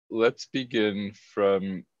let's begin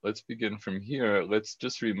from here. Let's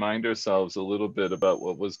just remind ourselves a little bit about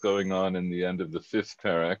what was going on in the end of the fifth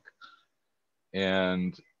parak,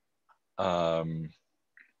 and um,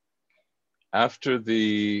 after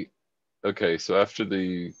the after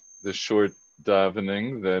the short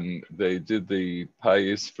davening, then they did the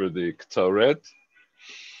payis for the Ketoret,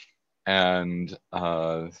 and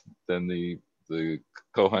then the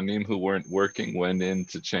Kohanim who weren't working went in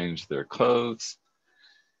to change their clothes.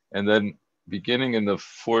 And then beginning in the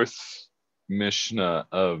fourth Mishnah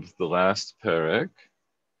of the last parak,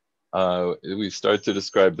 we start to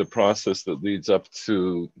describe the process that leads up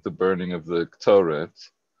to the burning of the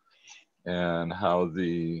Ketoret, and how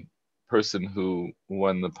the person who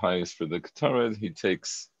won the prize for the Ketoret, he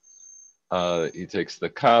takes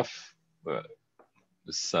the kaf,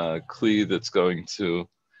 this kli that's going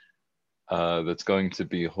to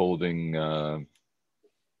be holding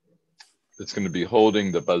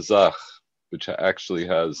the bazach, which actually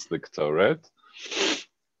has the Ketoret,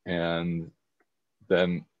 and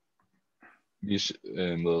then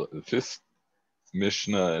in the fifth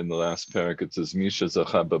Mishnah in the last parak it says Misha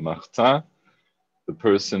zacha b'machta, the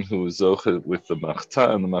person who was zocha with the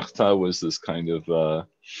machta, and the machta was this kind of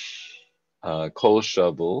coal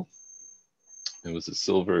shovel. It was a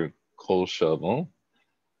silver coal shovel,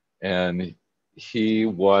 and he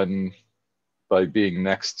won by being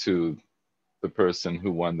next to the person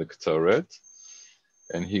who won the Ketoret,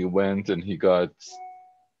 and he went and he got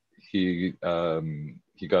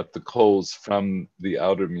the coals from the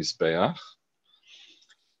outer mizbeach,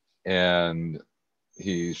 and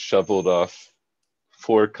he shoveled off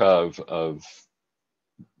 4 kav of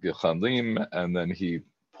gechalim, and then he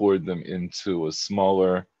poured them into a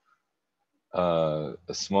smaller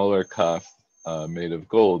kaf made of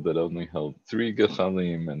gold that only held 3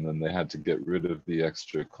 gechalim, and then they had to get rid of the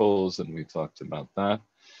extra coals, and we talked about that.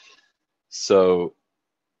 So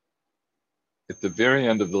at the very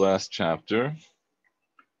end of the last chapter,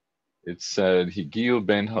 it said, Higiu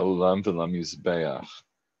ben ha'ulam v'lam yizbeach.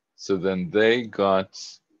 So then they got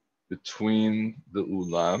between the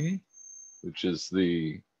ulam, which is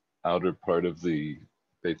the outer part of the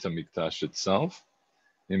Beit HaMikdash itself,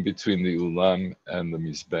 in between the ulam and the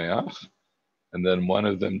mizbeach, and then one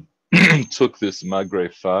of them took this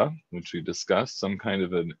magrefa, which we discussed, some kind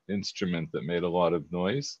of an instrument that made a lot of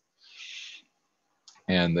noise,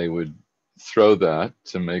 and they would throw that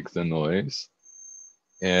to make the noise,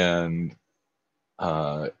 and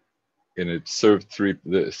it served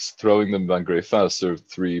throwing the magrefa served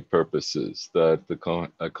 3 purposes. That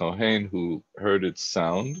a kohen who heard its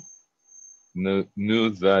sound knew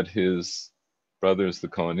that his brothers, the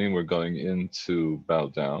kohanim, were going in to bow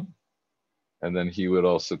down, and then he would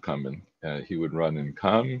also come in. He would run and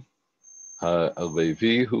come. A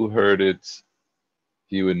Levi who heard it,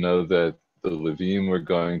 he would know that the Levim were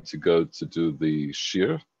going to go to do the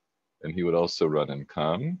shir, and he would also run and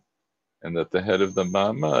come, and that the head of the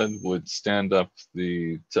Ma'amad would stand up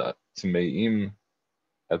the Tmeim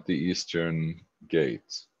at the eastern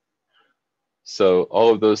gate. So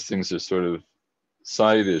all of those things are sort of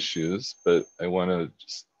side issues, but I want to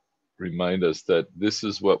just remind us that this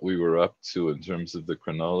is what we were up to in terms of the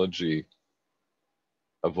chronology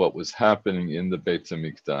of what was happening in the Beit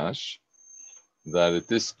HaMikdash, that at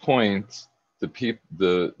this point,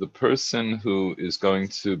 the person who is going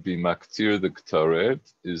to be maktir the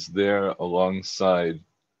Ketoret is there alongside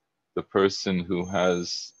the person who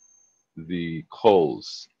has the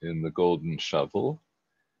coals in the golden shovel,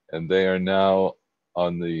 and they are now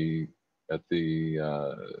at the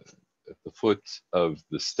foot of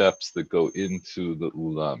the steps that go into the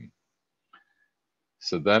ulam.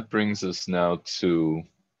 So that brings us now to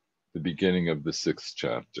the beginning of the 6th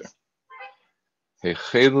chapter.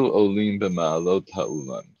 Hechelu olim b'ma'alot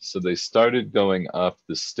ha'ulam. So they started going up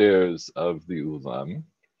the stairs of the ulam.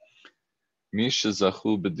 Mi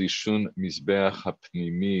shezachu b'dishun mizbeach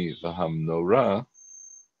hapnimi v'hamnora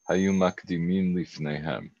hayu makdimin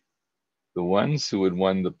lifnehem. The ones who had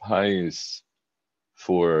won the prize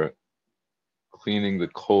for cleaning the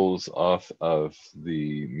coals off of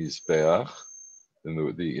the mizbeach,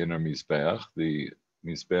 the inner mizbeach, the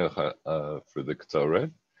mizbeach for the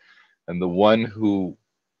Ketoret, and the one who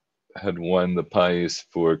had won the prize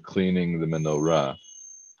for cleaning the menorah,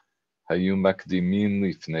 hayu makdimin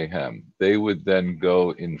lifnehem, they would then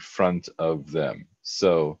go in front of them.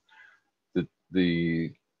 So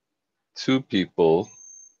the 2 people,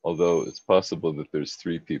 although it's possible that there's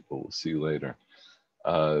 3 people, we'll see later,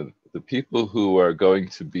 the people who are going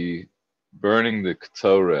to be burning the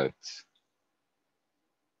Ketoret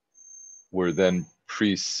were then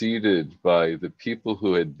preceded by the people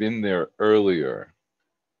who had been there earlier,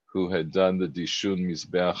 who had done the Dishun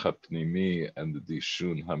Mizbeach HaPnimi and the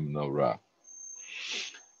Dishun HaMenorah.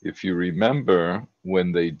 If you remember,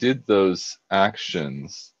 when they did those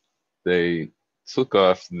actions, they took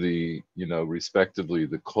off the, respectively,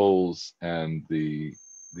 the coals and the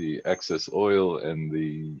excess oil and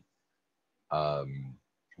the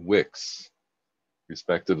wicks,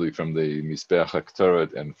 respectively, from the Mizbeach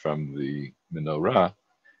HaKtoret and from the menorah,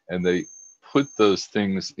 and they put those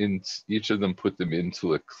things in, each of them put them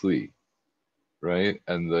into a kli, right?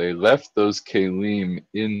 And they left those kelim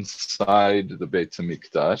inside the Beit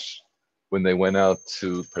HaMikdash when they went out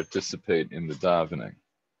to participate in the davening.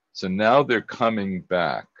 So now they're coming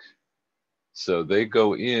back. So they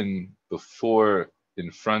go in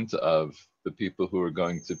front of the people who are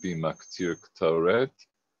going to be Maktir Ktoret,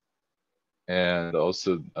 and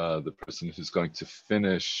also the person who's going to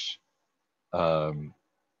finish, the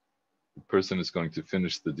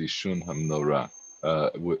Dishun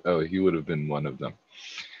HaMenorah. He would have been one of them.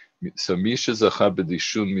 So Misha Zacha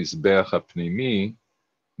b'Dishun Mizbeach HaPnimi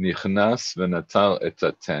Nichnas v'Natal et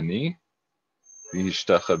Ateni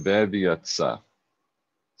v'Hishtachabeh v'Yatza.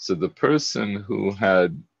 So the person who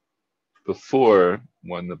had before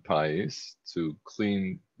won the pais to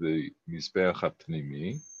clean the Mizbeach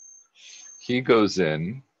HaPnimi, he goes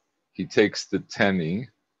in, he takes the teni,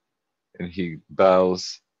 and he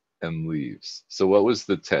bows and leaves. So what was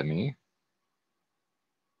the teni?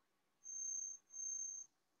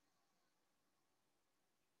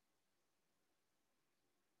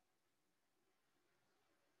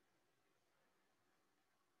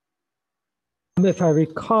 If I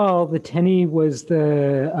recall, the teni was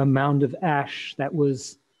the amount of ash that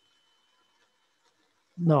was.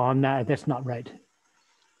 No, I'm not. That's not right.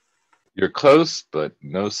 You're close, but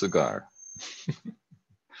no cigar.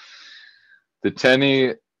 The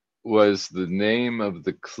teni was the name of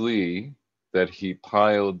the kli that he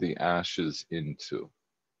piled the ashes into.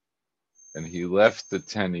 And he left the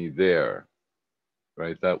teni there,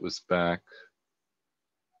 right? That was back.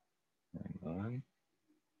 Hang on.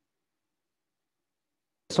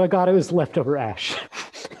 So I got it was leftover ash.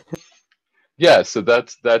 Yeah, so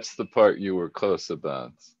that's the part you were close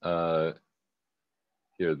about.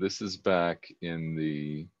 Here, this is back in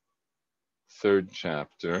the 3rd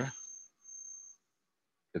chapter.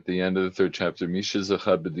 At the end of the 3rd chapter, Misha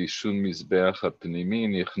Zacha b'Dishun Mizbeach HaPnimi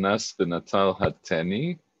Nichnas v'Natal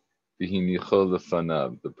HaTeni v'Hinicho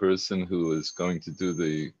Lefanav. The person who is going to do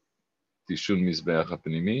the Dishun Mizbeach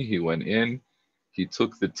HaPnimi, he went in, he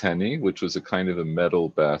took the teni, which was a kind of a metal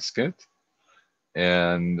basket,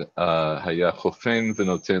 and Haya Chofen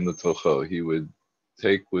v'Noten L'Tocho. He would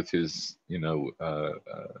take with his,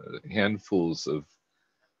 handfuls of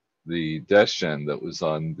the deshen that was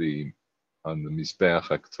on the Mizbeach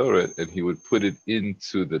HaKtoret, and he would put it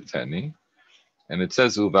into the teni. And it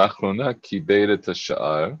says, Uvachrona kiberet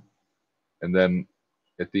hasha'ar. And then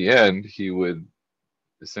at the end, he would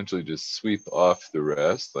essentially just sweep off the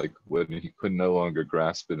rest, like when he could no longer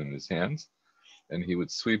grasp it in his hands. And he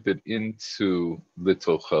would sweep it into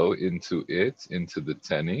litocho, into the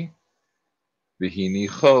teni.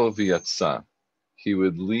 V'hinicho v'yatsa. He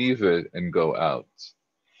would leave it and go out.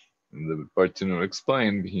 And the Bartanur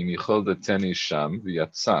explained, "Hinichol the teni sham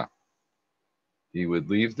v'yatsa." He would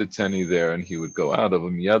leave the teni there and he would go out of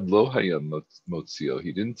him. Yad lo haya motzio.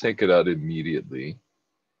 He didn't take it out immediately.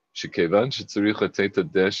 Shekevan shetzarich lateta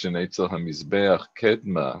deshen etzel hamizbeach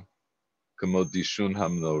kedma kamo dishun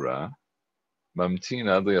hamnorah mamtin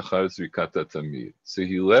ad le'achar zrikata tamid. So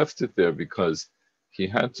he left it there because he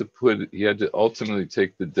had to ultimately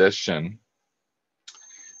take the deshen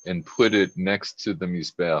and put it next to the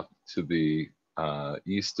Mizbeach, to the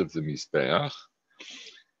east of the Mizbeach.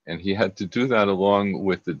 And he had to do that along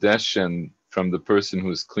with the deshen from the person who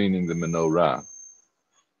was cleaning the menorah.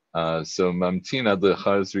 So Mamtin ad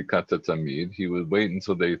lechar zrikata tamid, he would wait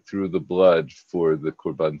until they threw the blood for the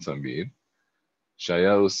Korban Tamid.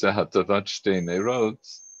 Shaya oseh hatavat shtei nerot,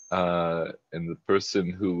 and the person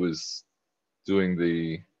who was doing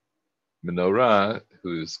the menorah,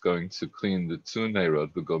 who is going to clean the 2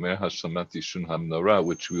 nerot, the gomer hashamat dishun hamnorah,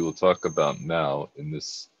 which we will talk about now in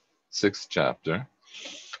this 6th chapter.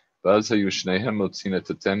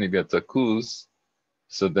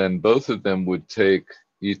 So then both of them would take,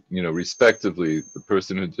 respectively, the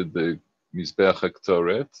person who did the Mizbeach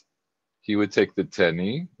HaKtoret, he would take the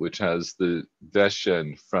teni, which has the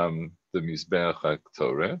deshen from the Mizbeach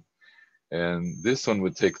HaKtoret, and this one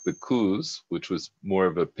would take the kuz, which was more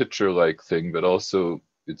of a pitcher-like thing, but also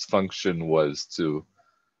its function was to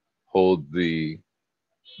hold the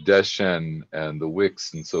deshen and the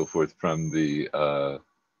wicks and so forth from the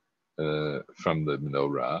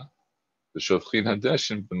menorah. V'shofchin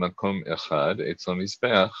hadeshen b'makom echad etzel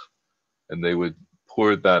mizbeach, and they would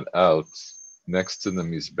pour that out next to the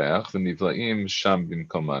mizbeach, v'nivlaim sham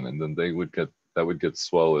bimkoman, and then that would get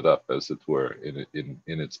swallowed up, as it were, in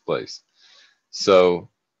its place. So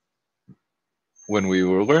when we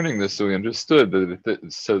were learning this, we understood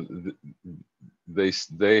that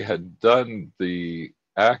they had done the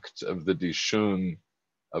act of the dishun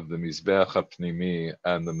of the mizbeach hapnimi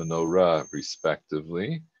and the menorah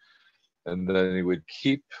respectively, and then he would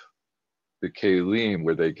keep the kelim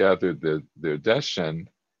where they gathered their deshen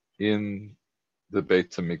in the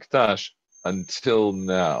Beit HaMikdash until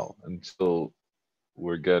now, until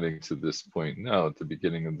we're getting to this point now at the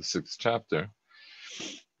beginning of the 6th chapter,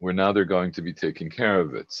 where now they're going to be taking care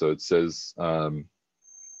of it. So it says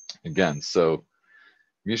again, so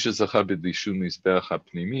so this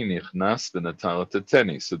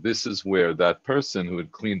is where that person who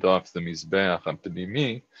had cleaned off the Mizbeach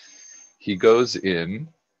HaPnimi, he goes in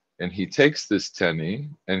and he takes this teni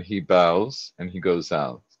and he bows and he goes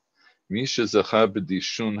out. The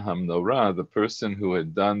person who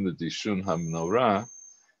had done the Dishun HaMenorah,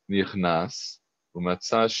 nichnas,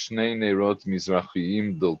 umatzah shnei neirot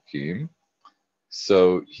mizrachiyim dolkim.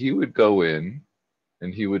 So he would go in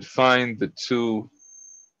and he would find the two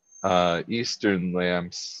eastern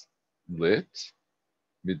lamps lit,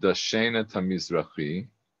 midashenet hamizrachi.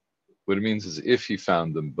 What it means is if he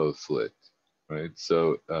found them both lit, right?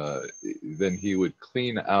 So then he would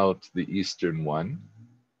clean out the eastern one.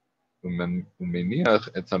 Umeniach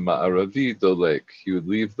et hama'aravi dolek. He would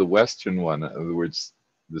leave the western one, in other words,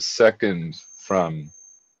 the second from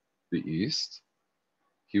the east.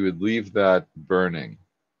 He would leave that burning.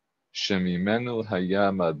 Shemimenu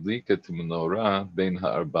haya madliket menorah bein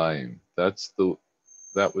ha'arbaim. That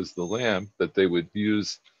was the lamp that they would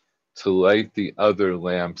use to light the other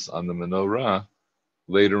lamps on the menorah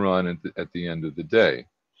later on at the end of the day.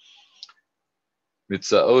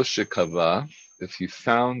 Mitza'o shekava, if he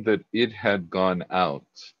found that it had gone out,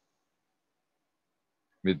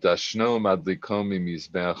 midashno madlikomi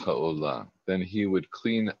mizbeach ha'olah, then he would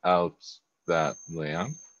clean out that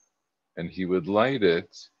lamp and he would light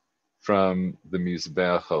it from the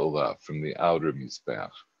mizbeach ha'olah, from the outer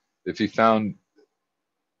mizbeach.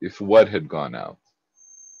 If what had gone out?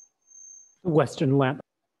 The Western lamp.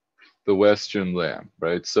 The Western lamp,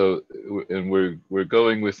 right? So, and we're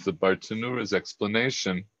going with the Bartanura's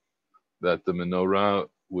explanation that the menorah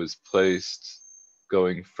was placed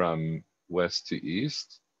going from west to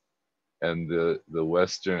east, and the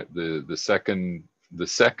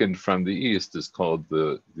second from the east is called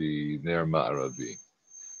the Ner Ma'aravi.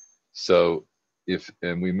 So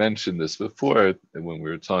and we mentioned this before when we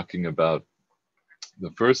were talking about the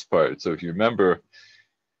first part. So if you remember,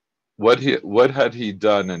 what had he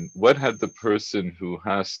done, and what had the person who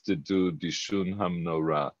has to do Dishun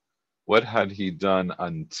HaMenorah, what had he done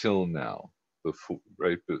until now, before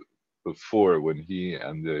when he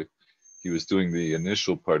was doing the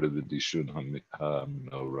initial part of the Dishun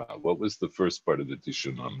HaMenorah? What was the first part of the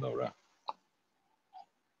Dishun HaMenorah?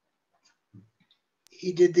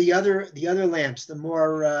 He did the other lamps, the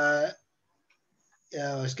more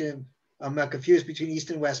I'm not confused between east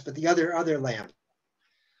and west, but the other lamp.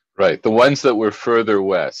 Right, the ones that were further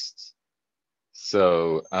west.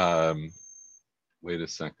 So wait a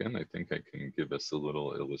second, I think I can give us a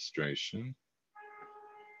little illustration.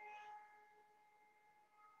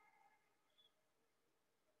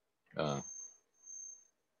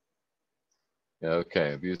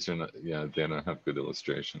 Okay, these are not, they don't have good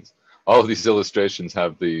illustrations. All of these illustrations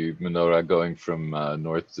have the menorah going from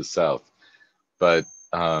north to south. But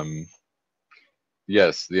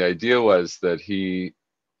yes, the idea was that he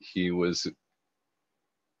was,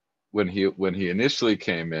 when he initially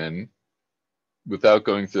came in, without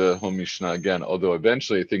going through the whole Mishnah again, although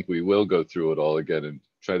eventually I think we will go through it all again and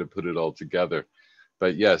try to put it all together.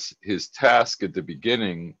 But yes, his task at the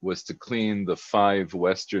beginning was to clean the 5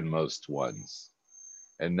 westernmost ones.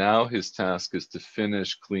 And now his task is to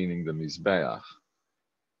finish cleaning the Mizbeach.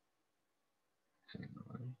 Hang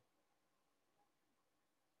on.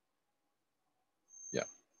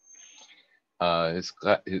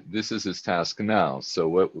 This is his task now. So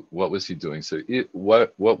what was he doing? So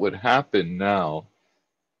what would happen now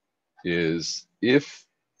is if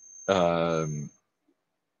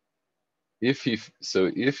he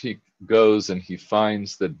goes and he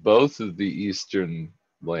finds that both of the eastern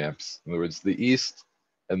lamps, in other words, the east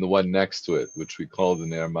and the one next to it, which we call the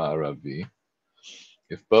Ner Ma'aravi,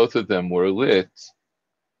 if both of them were lit,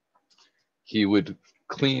 he would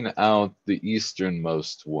clean out the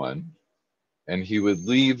easternmost one, and he would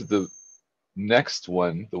leave the next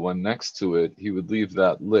one, the one next to it, he would leave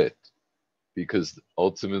that lit. because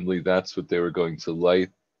ultimately that's what they were going to light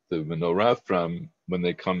the menorah from when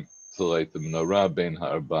they come to light the menorah bein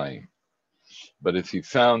ha'arbaim. But if he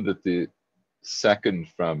found that the second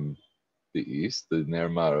from the east, the ner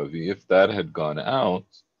maravi, if that had gone out,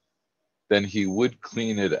 then he would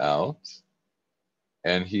clean it out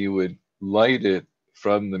and he would light it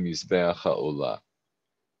from the mizbeach ha'olah.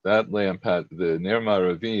 That lamp had, the ner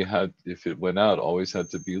maravi had, if it went out, always had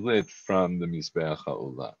to be lit from the mizbeach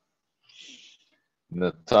ha'olah.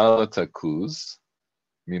 Natala takuz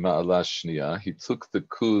mima'ala shniya. He took the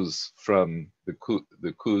kuz from the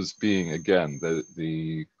kuz being again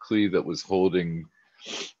the kli that was holding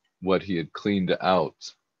what he had cleaned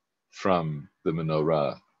out from the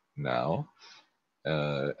menorah now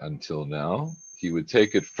until now. He would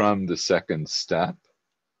take it from the second step,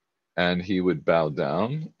 and he would bow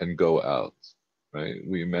down and go out. Right?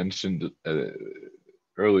 We mentioned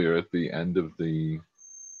earlier at the end of the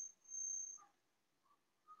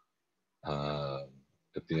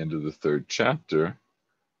third chapter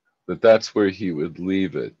that that's where he would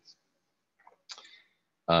leave it.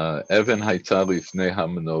 Evan hayta lifnei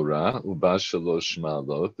hamenorah uba shalosh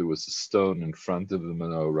ma'alot. There was a stone in front of the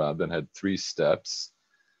menorah that had 3 steps.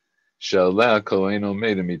 She'aleh kohen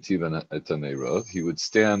omed mitiv et hanerot. He would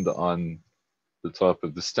stand on the top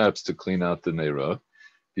of the steps to clean out the nerot.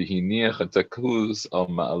 V'hiniach et hakuz al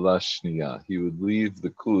ma'ala shniya. He would leave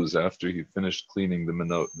the kuz after he finished cleaning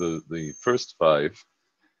the first 5.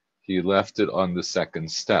 He left it on the second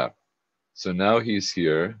step. So now he's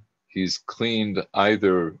here. He's cleaned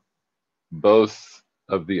either both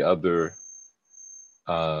of the other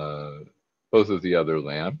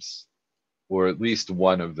lamps, or at least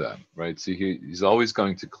one of them, right? So he's always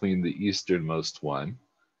going to clean the easternmost one.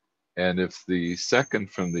 And if the second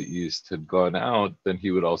from the east had gone out, then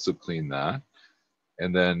he would also clean that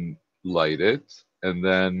and then light it. And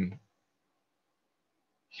then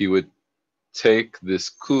he would take this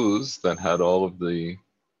kuz that had all of the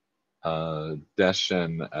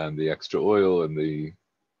deshen and the extra oil and the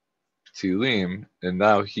tilim, and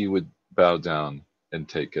now he would bow down and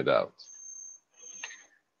take it out.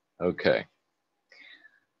 Okay.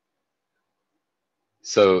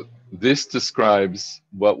 So this describes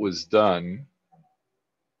what was done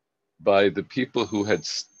by the people who had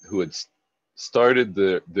started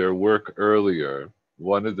their work earlier.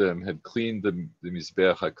 One of them had cleaned the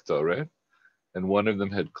Mizbeach HaKtoret, and one of them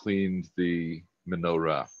had cleaned the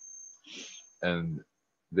menorah. And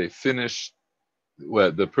they finished.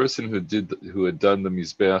 Well, the person who had done the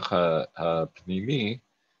Mizbeach HaPnimi,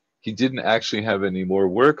 he didn't actually have any more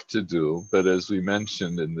work to do. But as we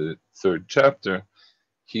mentioned in the 3rd chapter,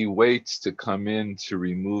 he waits to come in to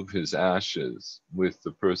remove his ashes with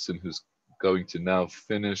the person who's going to now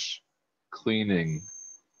finish cleaning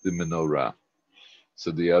the menorah.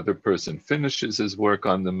 So the other person finishes his work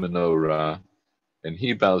on the menorah, and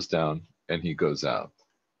he bows down and he goes out.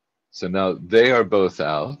 So now they are both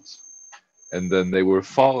out, and then they were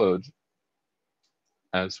followed,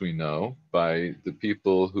 as we know, by the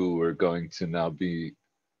people who were going to now be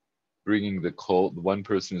bringing the coal. One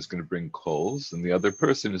person is going to bring coals, and the other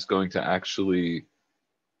person is going to actually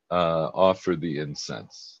offer the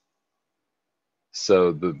incense.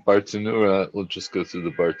 So the Bartanura, we'll just go through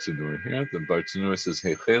the Bartanura here. The Bartanura says,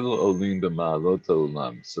 Hechelu olim b'ma'alot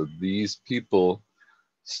ha'olam. So these people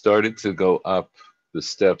started to go up the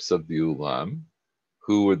steps of the Ulam.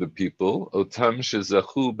 Who were the people? Otam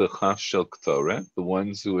shezachu b'chaf shel ktoret, the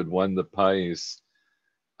ones who had won the pais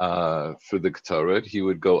for the Ktoret. He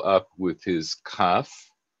would go up with his kaf,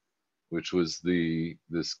 which was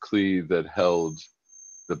this kli that held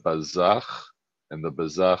the bazach, and the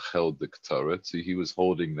bazach held the Ktoret. So he was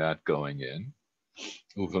holding that going in.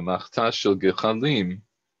 Uvamachta shel gechalim,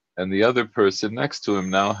 and the other person next to him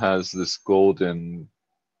now has this golden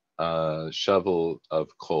shovel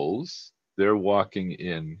of coals. They're walking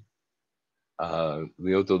in. They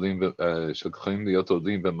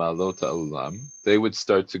would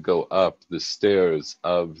start to go up the stairs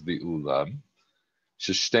of the ulam.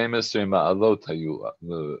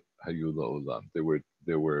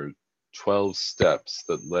 There were 12 steps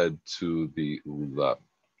that led to the ulam.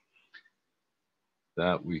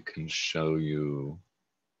 That we can show you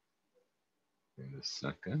in a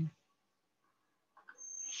second.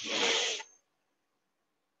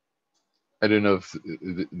 I don't know if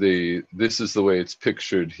this is the way it's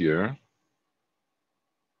pictured here.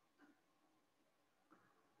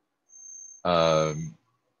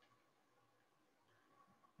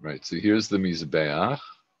 Right, so here's the Mizbeach.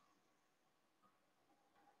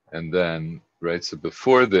 And then, right, so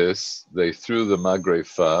before this, they threw the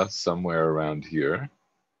Magrefa somewhere around here.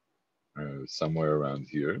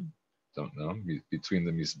 don't know, between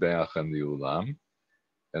the Mizbeach and the Ulam.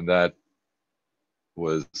 And that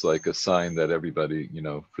was like a sign that everybody,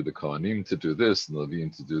 for the Kohanim to do this, and the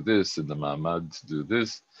Levim to do this, and the Ma'amad to do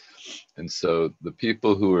this. And so the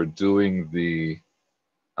people who are doing who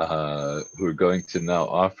are going to now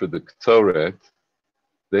offer the Ketoret,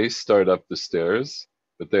 they start up the stairs,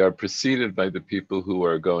 but they are preceded by the people who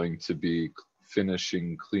are going to be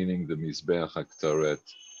finishing cleaning the Mizbeach HaKetoret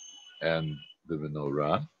and the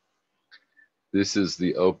menorah. This is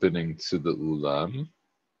the opening to the Ulam.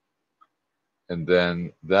 And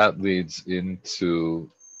then that leads into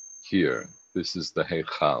here. This is the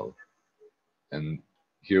Heichal. And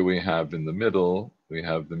here we have in the middle, we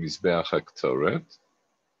have the Mizbeach HaKetoret.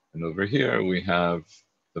 And over here we have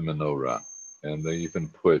the menorah. And they even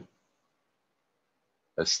put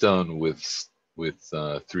a stone with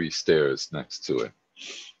 3 stairs next to it.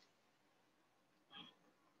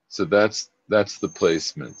 So that's the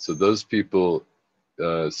placement. So those people,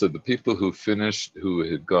 so the people who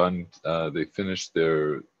had gone, they finished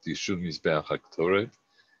their Dishun Mizbeach HaKetoret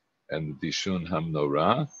and the Dishun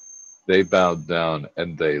HaMenorah. They bowed down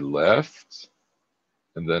and they left.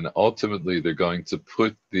 And then ultimately they're going to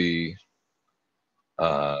put the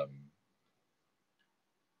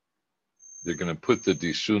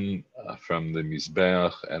Dishun from the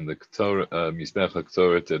Mizbeach and the Mizbeach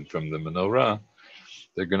HaKetoret and from the menorah.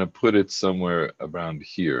 They're going to put it somewhere around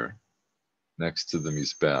here, next to the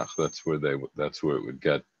Mizbeach. That's where it would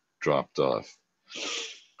get dropped off.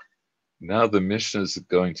 Now the Mishnah is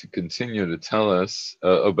going to continue to tell us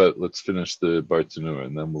about. Let's finish the Bartanura,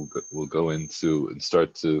 and then we'll go into and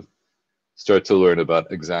start to learn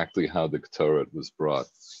about exactly how the Ketoret was brought.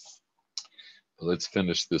 Let's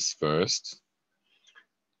finish this first.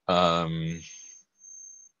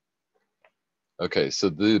 Okay, so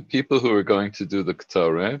the people who are going to do the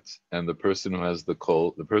Ketoret and the person who has the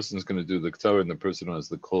coal, the person who's going to do the Ketoret and the person who has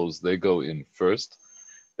the coals, they go in first.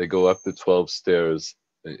 They go up the 12 stairs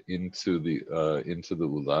into the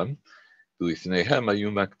Ulam.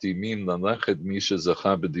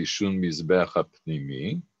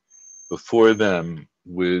 Before them,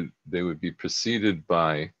 they would be preceded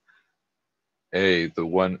by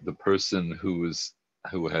the person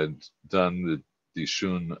who had done the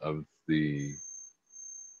Dishun of the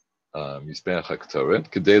Mizbeach HaKetoret,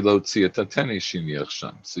 Kedei Lotzi et HaTeni Shiniach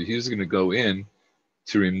Sham. So he's going to go in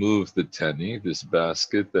to remove the teni, this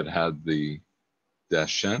basket that had the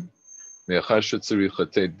deshen. Me'achar shetzarich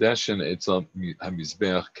latei deshen etzel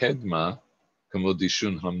hamizbeach kedma, kamo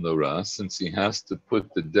dishun hamnorah, since he has to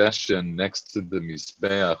put the deshen next to the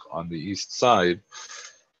mizbeach on the east side,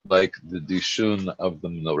 like the dishun of the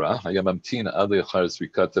menorah. Hayamamtin ad le'achar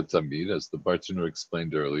zrikat Tamid, as the Bartanur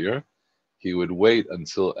explained earlier. He would wait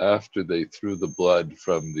until after they threw the blood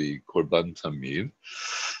from the korban Tamid.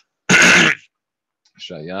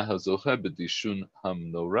 Shaya hazocha b'dishun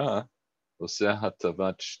hamnorah oseh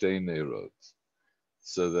hatavat shtei neirot,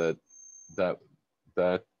 so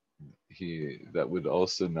that would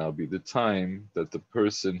also now be the time that the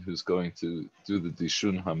person who's going to do the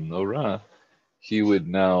dishun hamnorah, he would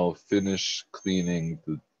now finish cleaning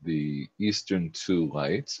the eastern 2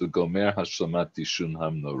 lights. So gomer hashlamat dishun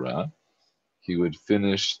hamnorah. He would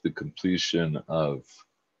finish the completion of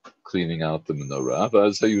cleaning out the menorah.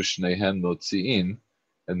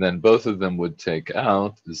 And then both of them would take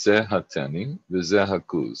out zeh hateni, v'zeh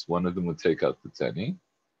hakuz. One of them would take out the teni,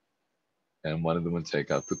 and one of them would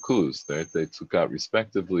take out the kuz. They took out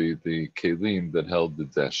respectively the kelim that held the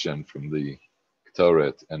deshen from the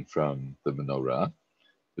ketoret and from the menorah.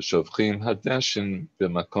 V'shovchim hadeshen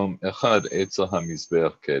b'makom echad etzel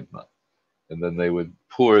hamizbeach kedma. And then they would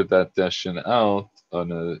pour that deshen out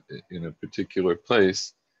in a particular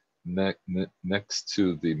place next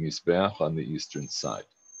to the mizbeach on the eastern side.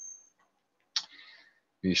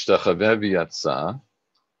 Vishtachaveh v'yatza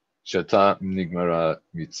shata nigmara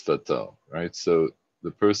mitzvato. Right. So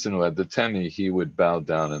the person who had the teni, he would bow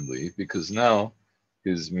down and leave because now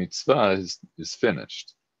his mitzvah is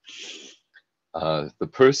finished. The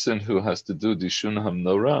person who has to do dishun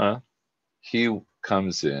hamnorah, he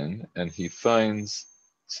comes in and he finds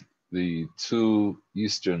the 2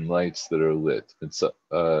 eastern lights that are lit. And so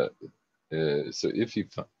if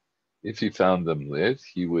he found them lit,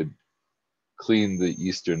 he would clean the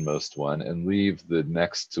easternmost one and leave the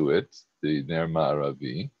next to it, the Ner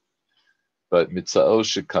Ma'aravi. But mitzao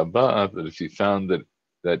shekaba, but if he found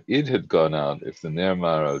that it had gone out, if the Ner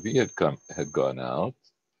Ma'aravi had gone out,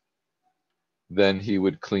 then he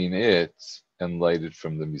would clean it and light it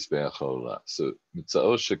from the Mizbeach HaOlah. So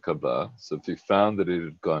mitzao shekaba, so if he found that it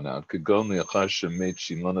had gone out, could go li'achar shemet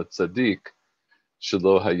shimon tzaddik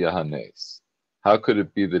shelo haya hanes. How could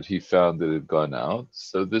it be that he found it had gone out?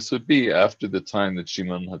 So this would be after the time that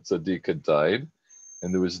Shimon HaTzadik had died,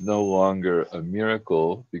 and there was no longer a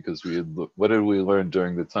miracle, because what did we learn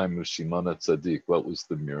during the time of Shimon HaTzadik? What was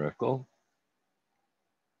the miracle?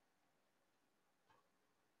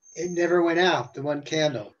 It never went out, the one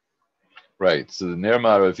candle. Right. So the Ner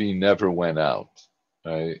Ma'aravi never went out.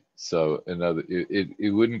 Right. So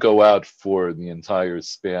it wouldn't go out for the entire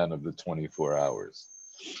span of the 24 hours.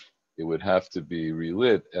 It would have to be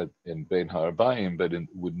relit in Bein Ha'arbayim, but it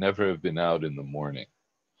would never have been out in the morning.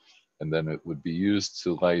 And then it would be used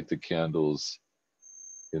to light the candles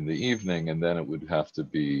in the evening, and then it would have to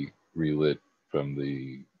be relit from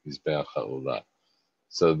the Mizbeach HaOlah.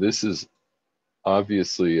 So this is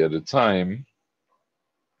obviously at a time,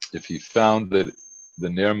 if he found that the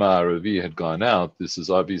Ner Ma'aravi had gone out, this is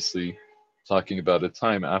obviously talking about a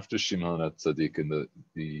time after Shimon HaTzadik, and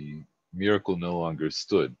the miracle no longer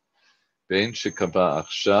stood. בין שקבע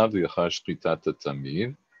עכשיו לאחר שחיטת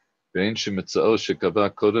התמיד, בין שמצאו שקבע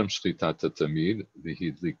קודם שחיטת התמיד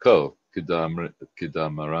והדליקו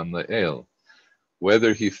כדאמרן לאל.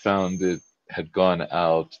 Whether he found it had gone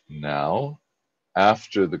out now,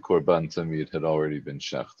 after the Korban Tamid had already been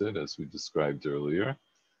shechted, as we described earlier,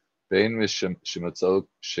 בין שמצאו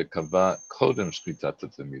שקבע קודם שחיטת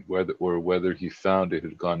התמיד, or whether he found it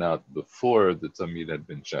had gone out before the Tamid had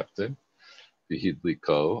been shechted,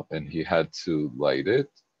 Vihidliko, and he had to light it.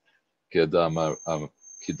 Kida'amaran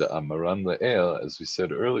le'el, as we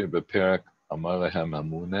said earlier, beperak amar lehem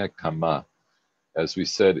hamuneh kama, as we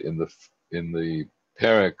said in the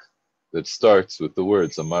parak that starts with the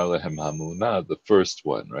words amar lehem hamunah, the first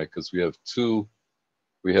one, right? Because we have two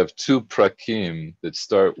prakim that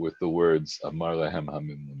start with the words amar lehem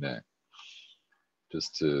hamuneh.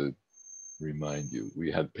 Just to remind you, we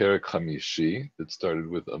had Perek Hamishi that started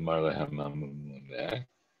with Amar Lehem Hamuneh,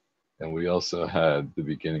 and we also had the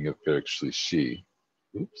beginning of Perek Shlishi,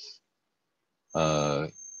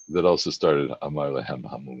 that also started Amar Lehem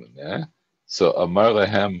Hamuneh. So Amar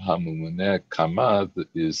Lehem Hamuneh Kama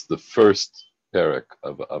is the first Perek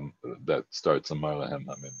of that starts Amar Lehem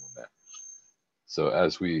Hamuneh. So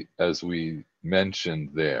as we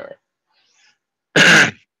mentioned there.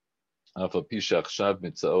 Even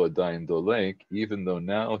though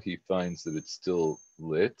now he finds that it's still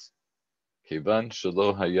lit, since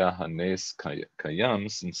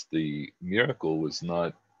the miracle was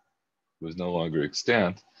no longer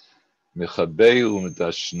extant,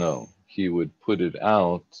 he would put it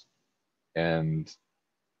out and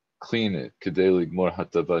clean it,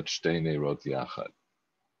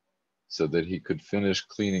 so that he could finish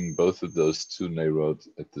cleaning both of those two neirot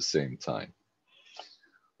at the same time.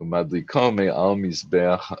 He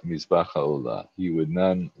would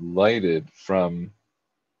then light it from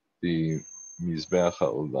the Mizbeach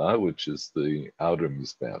HaOlah, which is the outer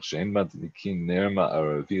Mizbeach. She'en madlikin ner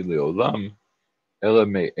ma'aravi le'olam, ela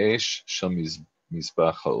me'esh shel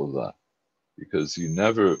Mizbeach HaOlah. Because it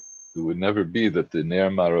would never be that the ner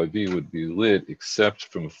ma'aravi would be lit except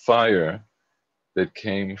from fire that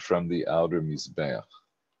came from the outer Mizbeach.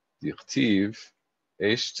 Dichtiv,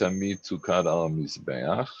 Esh tamid tukad al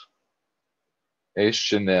mizbeach, Esh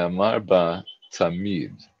shene'amar ba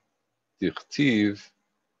tamid, dichtiv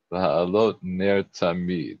v'ha'alot ner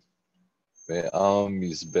tamid, ve'al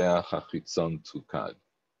mizbeach hachitzon tukad.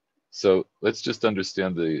 So let's just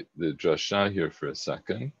understand the drasha here for a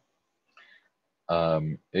second.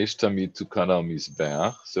 Esh tamid tukad al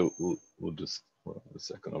mizbeach. So we'll just, hold on a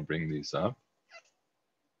second, I'll bring these up.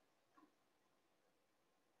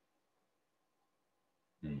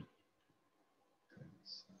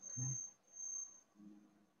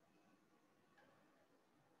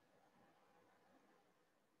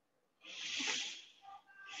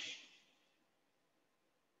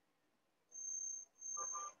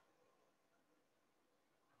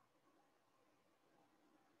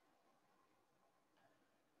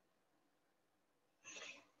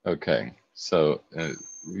 Okay, so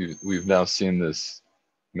we've now seen this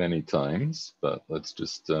many times, but let's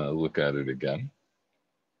just look at it again.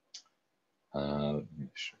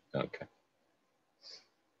 Okay.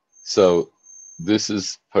 So this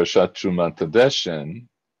is Parshat Trumat Hadeshen,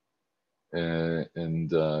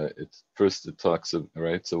 and it talks of,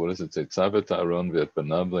 right? So what does it say? Tzavet Aaron ve'et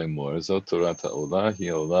banav le'mor, zot Torah ha'olah, hi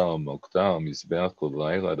ha'olah ha'mokta ha'mizbeach kol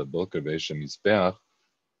layla ha'boker ve'esh ha'mizbeach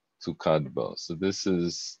tukad bo. So this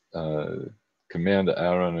is command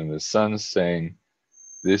Aaron and his sons saying,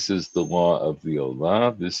 this is the law of the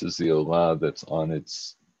Olah. This is the Olah that's on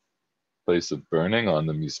its place of burning on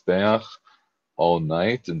the Mizbeach all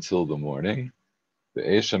night until the morning. The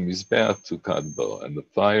Esh HaMizbeach tukad bo, and the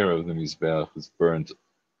fire of the Mizbeach is burnt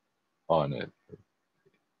on it,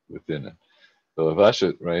 within it. So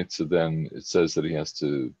Avashet, right? So then it says that he has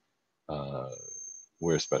to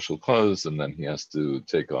wear special clothes, and then he has to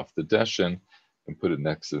take off the deshen and put it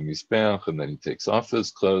next to the mizbeach, and then he takes off his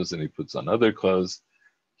clothes and he puts on other clothes.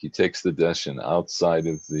 He takes the deshen outside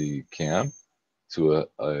of the camp to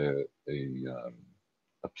a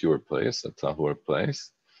pure place, a tahor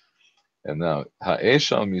place. And now,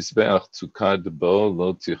 ha'esh al mizbeach tukad bo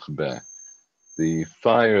lo tichbeh. The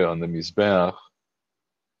fire on the mizbeach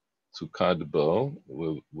tukad bo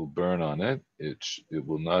will burn on it. It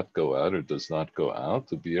will not go out or does not go out.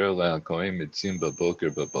 The bier le'hakohen mitzim baboker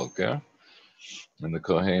baboker. And the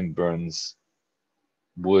kohen burns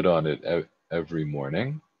wood on it every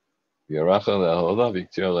morning. He then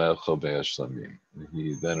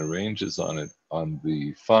arranges on it on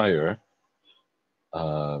the fire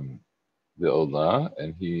the olah,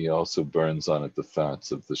 and he also burns on it the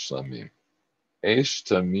fats of the shlamim. Eish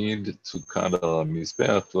tamid tukad al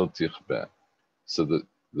mizbeach lo tichbeh. So the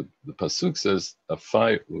pasuk says a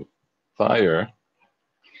fire.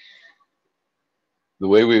 The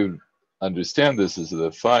way we would understand this is that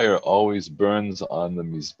the fire always burns on the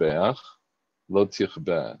mizbeach. Lo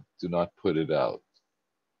tichbeh, do not put it out.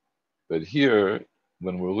 But here,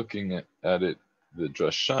 when we're looking at it, the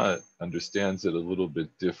drasha understands it a little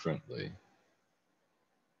bit differently.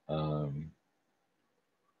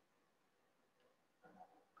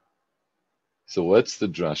 So what's the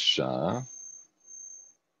drasha?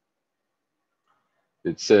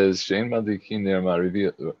 It says, "Shein madikin ner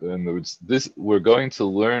marivi." In other words, this we're going to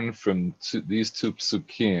learn from these two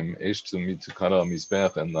psukim, "Eish tamid tukad al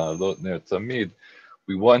mizbeach" and "La'alot ner tamid."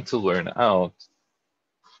 We want to learn out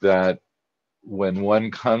that when one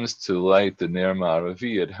comes to light the ner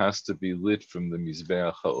ma'aravi, it has to be lit from the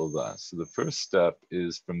mizbeach ha'olah. So the first step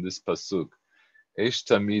is from this pasuk, "Eish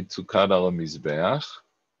tamid tukad al mizbeach."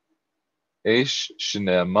 Eish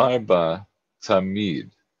shne'amar ba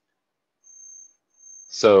tamid.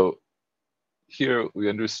 So here we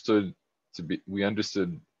understood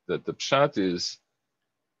that the pshat is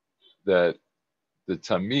that the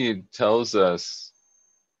tamid tells us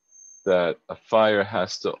that a fire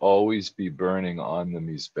has to always be burning on the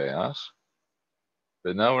mizbeach.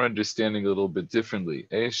 But now we're understanding a little bit differently.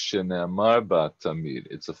 Eish shene'amar ba tamid.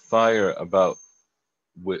 It's a fire about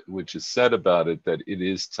which is said about it that it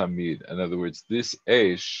is tamid. In other words, this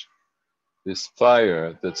eish, this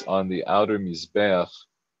fire that's on the outer mizbeach,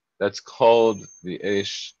 that's called the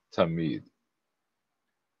eish tamid.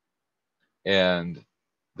 And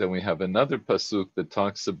then we have another pasuk that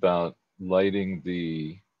talks about lighting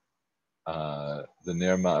the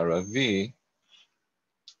ner ma'aravi.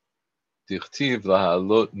 Tichtiv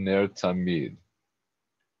lahalot ner tamid.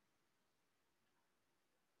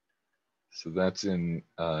 So that's in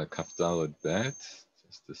Kafdalad Bet.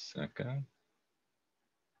 Just a second.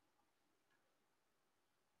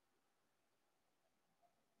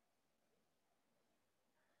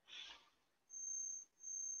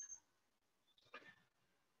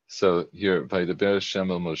 So here, Vaydaber Hashem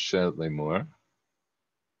el Moshe lemor.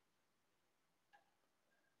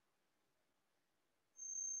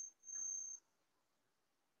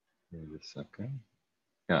 Wait a second.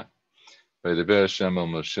 Yeah. Vaydaber Hashem el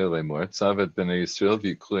Moshe lemor. Tzavet b'nei Yisrael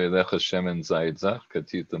v'yiklu elecha shemen zayit zach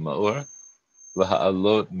katita ma'or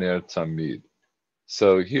laha'alot ner tamid.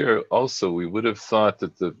 So here also we would have thought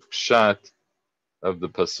that the pshat of the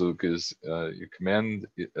pasuk is you command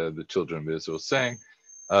the children of Israel, saying,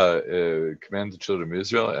 command the children of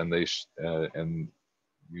Israel, and and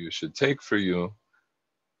you should take for you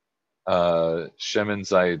shemen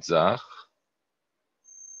zayit zach,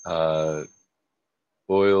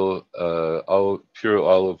 oil, pure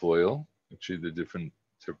olive oil. Actually, the different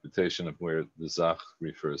interpretation of where the zach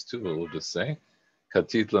refers to, but we'll just say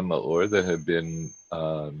katit ma'or, that have been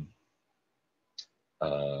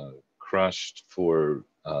crushed for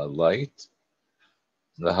light.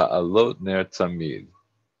 The ha'alot ner tamid,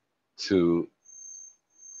 to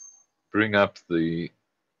bring up the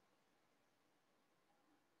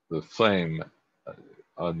flame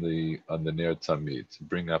on the ner tamid, to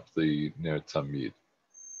bring up the ner tamid.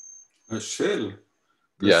 Shel,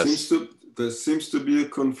 Yes. There seems to be a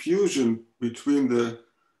confusion between the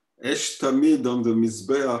Esh Tamid on the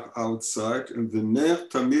Mizbeach outside and the Ner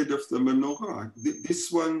Tamid of the menorah.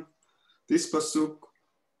 This pasuk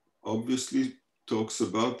obviously talks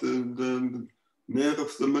about the Ner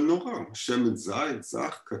of the menorah. Shemen Zayit,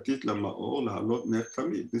 Zach, Katit Lama'or, La'alot Ner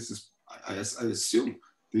Tamid. This is, I assume,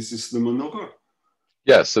 this is the menorah.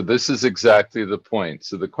 Yeah, so this is exactly the point.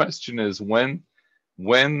 So the question is, when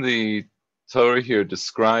the Torah here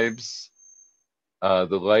describes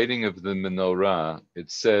the lighting of the menorah,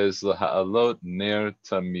 it says laha'alot ner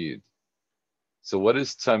tamid. So what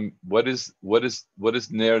does ner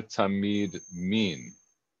tamid mean?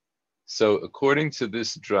 So according to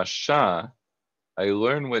this drasha, I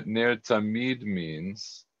learn what ner tamid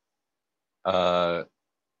means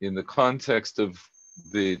in the context of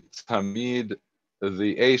the tamid,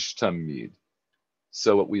 the eish tamid.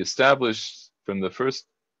 So what we established from the first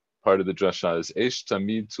part of the drasha is eish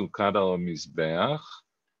tamid tukad al mizbeach.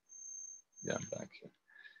 Yeah, I'm back here.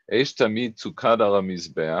 Eish tamid tukad al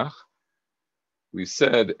mizbeach. We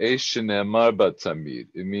said eish shene'amar bat tamid.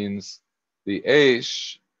 It means the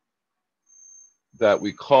eish that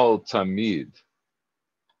we call tamid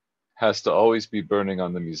has to always be burning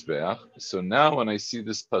on the mizbeach. So now when I see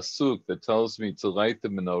this pasuk that tells me to light the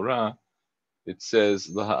menorah, it says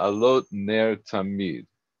laha'alot ner tamid.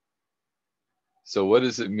 So what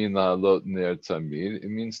does it mean laha'alot ner tamid? It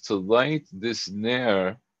means to light this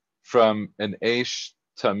ner from an eish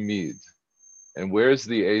tamid. And where's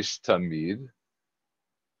the eish tamid?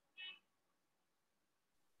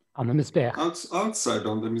 On the Mizbeach. Outside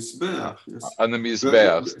on the Mizbeach, yes. On the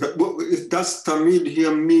mizbeach. Does Tamid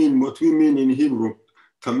here mean what we mean in Hebrew?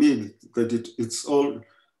 Tamid, that it's all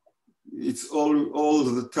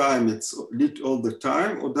the time, it's lit all the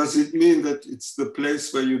time, or does it mean that it's the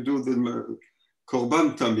place where you do the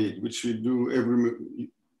Korban Tamid, which we do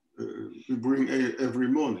we bring every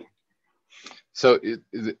morning? So,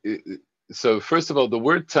 so first of all, the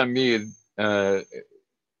word tamid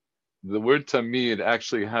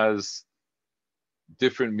actually has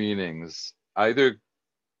different meanings. Either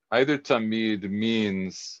tamid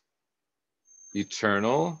means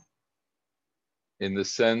eternal in the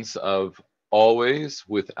sense of always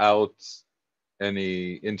without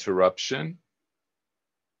any interruption,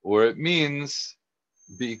 or it means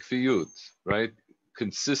bikviyut, right?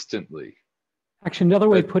 Consistently. Actually, another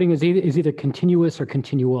way of putting it is either continuous or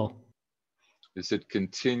continual. Is it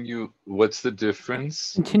continue? What's the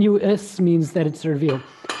difference? Continuous means that it's sort of,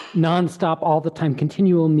 nonstop all the time.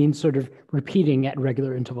 Continual means sort of repeating at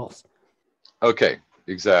regular intervals. Okay,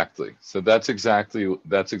 exactly. So that's exactly what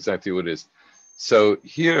it is. So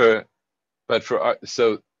here, but for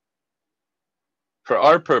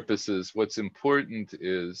our purposes, what's important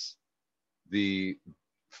is the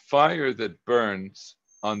fire that burns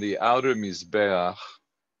on the outer mizbeach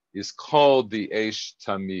is called the eish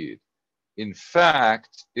tamid. In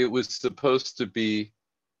fact, it was supposed to be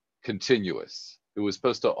continuous. It was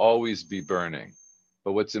supposed to always be burning.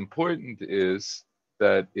 But what's important is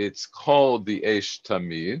that it's called the eish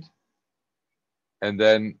tamid, and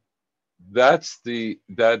then then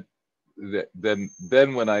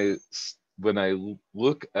when I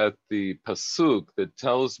look at the pasuk that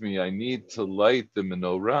tells me I need to light the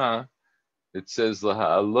menorah, it says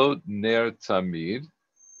laha'alot ner tamid,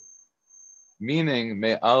 meaning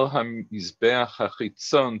me'al hamizbeach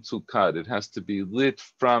hachitzon tukad. It has to be lit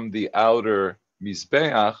from the outer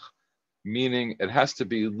mizbeach, meaning it has to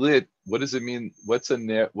be lit. What does it mean? What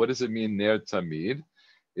does it mean ner tamid?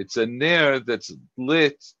 It's a ner that's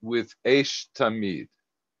lit with eish tamid.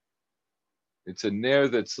 It's a ner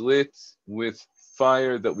that's lit with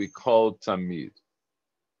fire that we call tamid.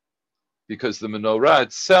 Because the menorah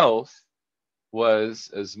itself was,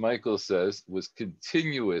 as Michael says, was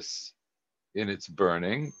continuous in its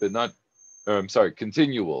burning, but not,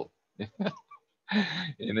 continual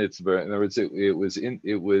in its burning. In other words,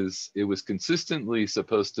 it was consistently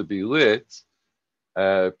supposed to be lit,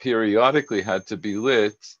 periodically had to be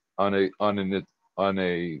lit on a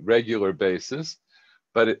regular basis,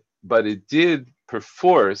 but it did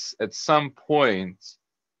perforce at some point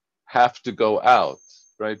have to go out,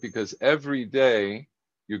 right? Because every day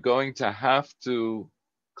you're going to have to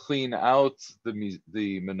clean out the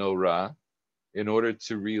menorah in order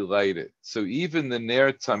to relight it. So even the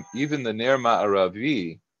ner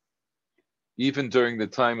ma'aravi, even during the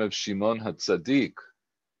time of Shimon HaTzadik,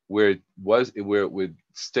 where it would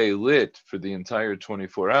stay lit for the entire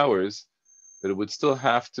 24 hours, but it would still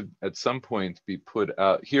have to at some point be put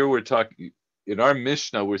out. Here we're talking, in our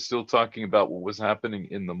Mishnah, we're still talking about what was happening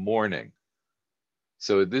in the morning.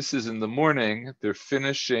 So this is in the morning, they're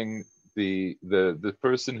finishing the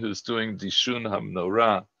person who's doing Dishun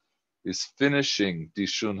HaMenorah is finishing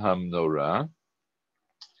Dishun HaMenorah.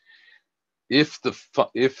 If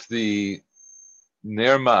the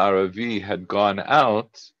Ner Ma'aravi had gone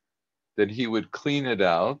out, then he would clean it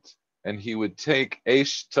out and he would take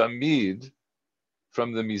Eish Tamid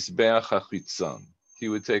from the Mizbeach HaChitzon. He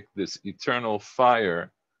would take this eternal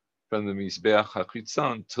fire from the Mizbeach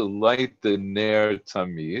HaChitzon to light the Ner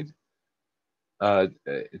Tamid. to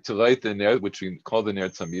light the ner, which we call the ner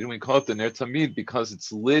tamid, and we call it the ner tamid because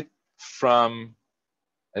it's lit from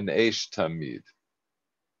an eish tamid.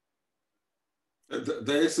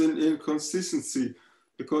 There is an inconsistency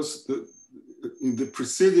because in the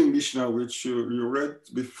preceding Mishnah, which you read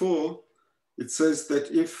before, it says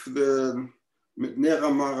that if the Ner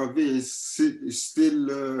HaMaravi is still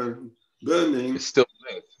burning, It's still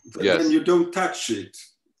lit. Yes. Then you don't touch it.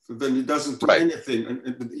 So then it doesn't do anything.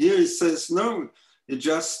 And here it says, no, it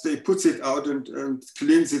just puts it out and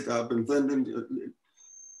cleans it up and then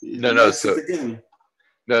it lights it again.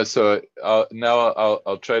 No, so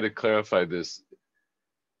I'll try to clarify this.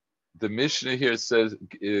 The Mishnah here says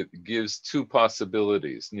it gives two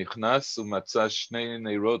possibilities. Nichnas umatzah shnei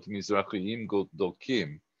neirot mizrachiyim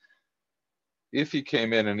dokim. If he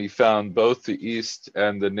came in and he found both the east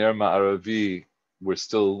and the Ner Ma'aravi were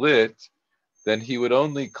still lit, then he would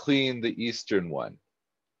only clean the eastern one.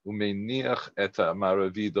 Umeniach et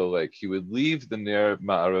Ma'aravi dolek. He would leave the Ner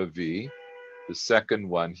Ma'aravi, the second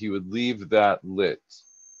one, he would leave that lit.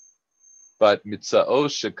 But mitzao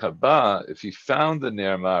shekaba, if he found the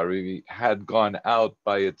Ner Ma'aravi had gone out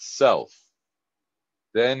by itself,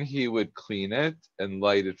 then he would clean it and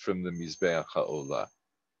light it from the Mizbeach HaOlah.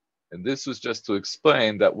 And this was just to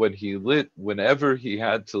explain that when he lit, whenever he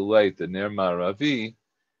had to light the Ner Ma'aravi,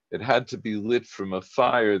 it had to be lit from a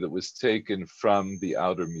fire that was taken from the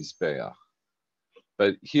outer Mizbeach.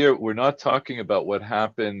 But here we're not talking about what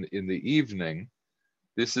happened in the evening.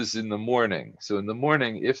 This is in the morning. So in the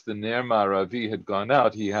morning, if the Ner Ma'aravi had gone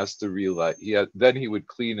out, he has to relight. Then he would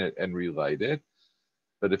clean it and relight it.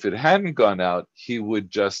 But if it hadn't gone out, he would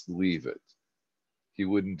just leave it. He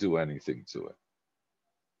wouldn't do anything to it.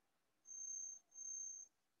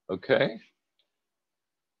 Okay.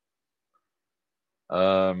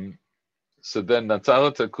 So then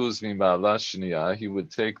Natala Takuz Mima'ala Shniya, he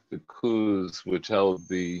would take the kuz which held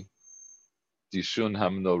the Dishun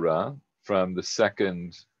Hamnorah from the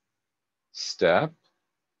second step,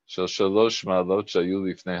 Shel Shalosh Ma'alot Shayu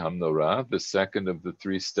Lifnei Hamnorah, the second of the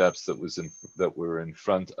three steps that were in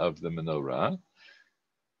front of the menorah.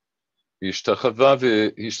 He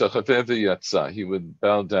would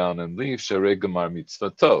bow down and leave Sharei Gamar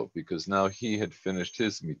Mitzvato, because now he had finished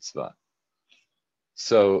his mitzvah.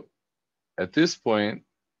 So at this point,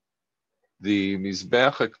 the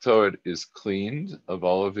Mizbeach HaKtoret is cleaned of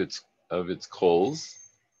all of its coals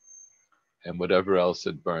and whatever else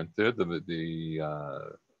had burnt there, the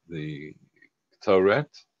Ktoret,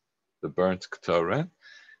 the burnt Ktoret,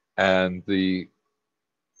 and the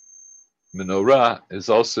menorah has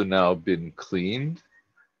also now been cleaned,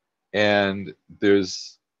 and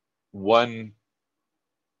there's one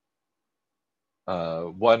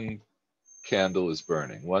candle is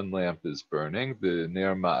burning, one lamp is burning, the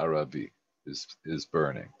Ner Ma'aravi is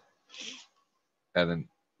burning. And then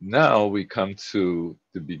now we come to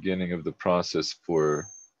the beginning of the process for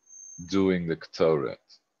doing the Ktoret.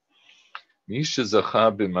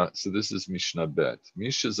 So this is Mishnah Bet.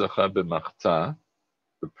 Misha Zacha b'machta,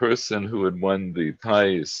 the person who had won the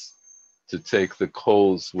tais to take the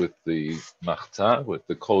coals with the machta, with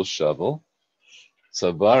the coal shovel,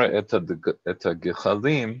 Savar et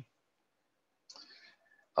hagechalim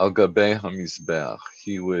al gabei hamizbeach.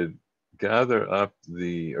 He would gather up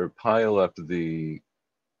or pile up the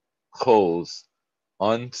coals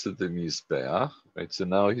onto the mizbeach. Right. So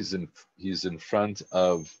now he's in front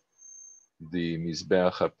of the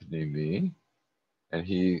mizbeach hapnimi, and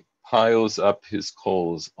he piles up his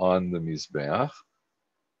coals on the mizbeach.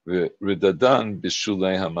 Ridadan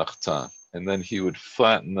b'shulei hamachta, and then he would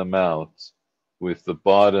flatten them out with the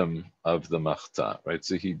bottom of the machta, right?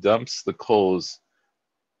 So he dumps the coals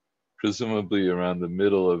presumably around the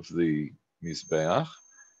middle of the mizbeach,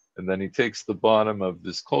 and then he takes the bottom of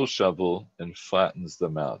this coal shovel and flattens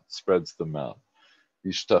them out, spreads them out.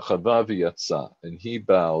 Ishtachava v'yatsa, and he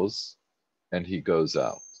bows and he goes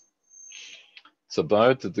out.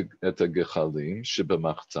 Sabar et hagechalim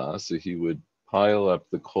shebamachta, so he would pile up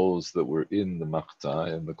the coals that were in the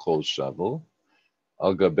machta and the coal shovel,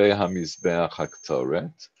 al gabei hamizbeach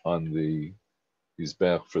haktoret, on the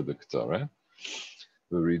mizbeach for the ktoret,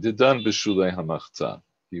 v'ridadan b'shulei hamachta,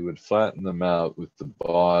 he would flatten them out with the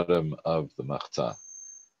bottom of the machta,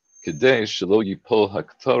 kedei shelo yipol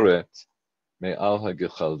haktoret me'al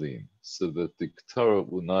hagechalim, so that the ktoret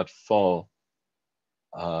will not fall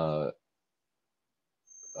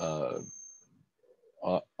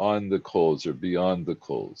on the coals or beyond the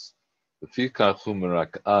coals.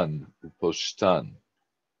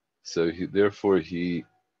 So therefore he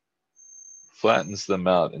flattens them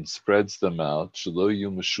out and spreads them out, so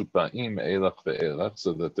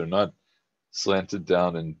that they're not slanted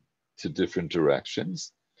down and to different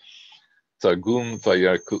directions. Targum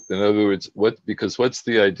vayarku. In other words, because what's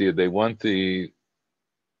the idea? They want the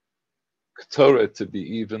Torah to be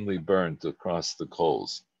evenly burnt across the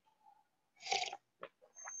coals.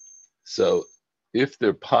 So if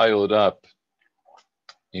they're piled up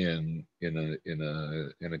in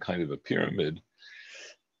a kind of a pyramid,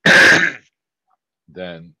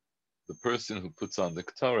 then the person who puts on the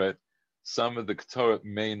Ketoret, some of the Ketoret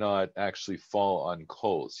may not actually fall on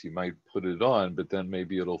coals. He might put it on, but then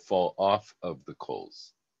maybe it'll fall off of the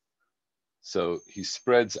coals. So he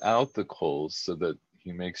spreads out the coals so that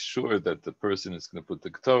he makes sure that the person is going to put the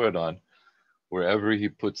Ketoret on, wherever he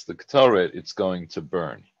puts the Ketoret, it's going to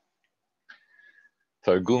burn.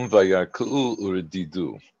 Targum vayarku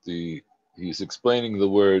uredidu. He's explaining the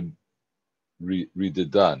word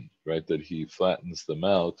rididan, right? That he flattens them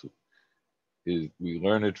out. We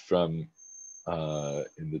learn it from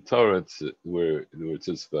in the Torah where it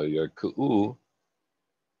says vayarku.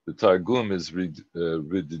 The Targum is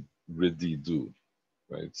rididu,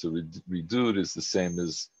 right? So ridud is the same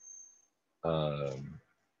as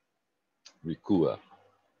rikua.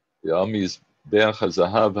 The Almi's be'ach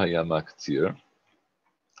hazahav hayamaktir.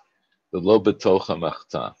 The lo betocha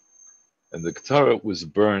machta, and the Ketoret was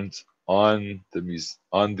burnt on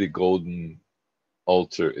the golden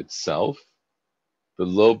altar itself. The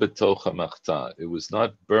lo betocha machta, it was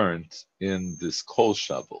not burnt in this coal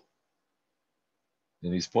shovel.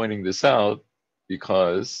 And he's pointing this out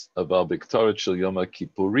because of al Ketoret shel Yoma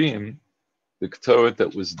Kippurim, the Ketoret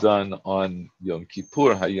that was done on Yom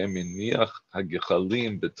Kippur, hayeminiach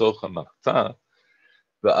hagechalim betocha machta,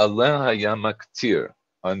 ve'aleh hayamaktir.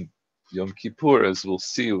 On Yom Kippur, as we'll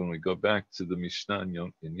see when we go back to the Mishnah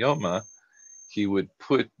in Yoma, he would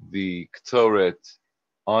put the Ketoret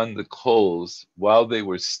on the coals while they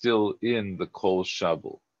were still in the coal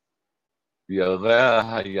shovel. He would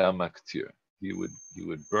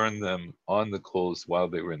burn them on the coals while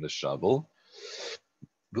they were in the shovel.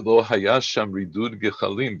 And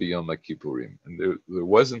there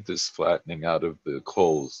wasn't this flattening out of the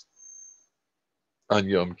coals on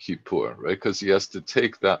Yom Kippur, right? Because he has to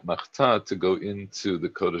take that machta to go into the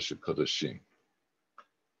Kodesh HaKodeshim.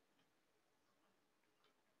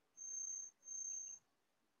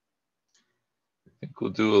 I think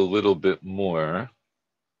we'll do a little bit more,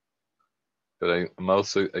 but I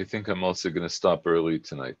think I'm also going to stop early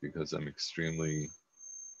tonight because I'm extremely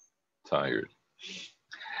tired.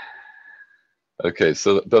 Okay,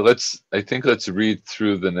 but let's read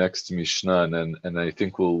through the next Mishnah, and I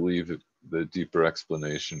think we'll leave the deeper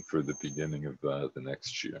explanation for the beginning of the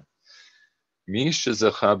next year. Mi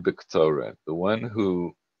shezacha b'ktoret, the one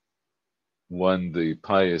who won the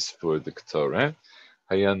pious for the Ketoret,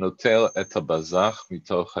 haya notel et habazach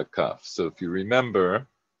mitoch hakaf. So if you remember,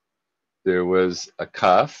 there was a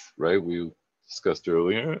kaf, right? We discussed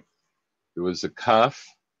earlier. There was a kaf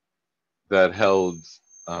that held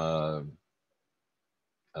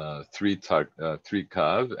three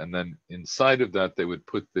kav, and then inside of that they would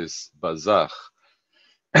put this bazach,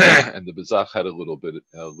 and the bazach had a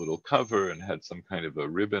little cover and had some kind of a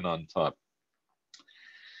ribbon on top.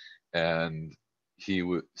 And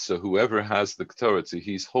so whoever has the Ketoret, so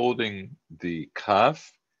he's holding the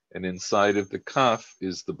kaf, and inside of the kaf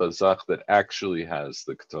is the bazach that actually has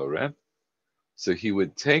the Ketoret. So he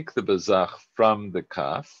would take the bazach from the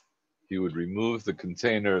kaf, he would remove the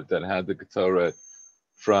container that had the Ketoret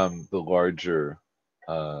from the larger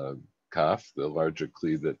kaf, the larger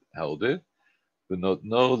kli that held it, and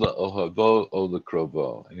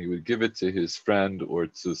he would give it to his friend or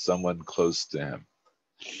to someone close to him.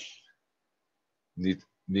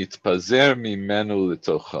 Nitpazer mimenu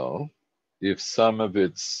letocho, if some of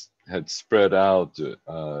it had spread out,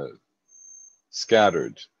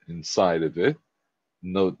 scattered inside of it,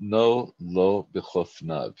 no lo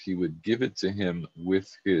b'chofnav, he would give it to him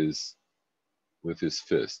with his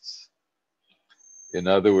fists. In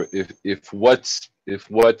other words, if what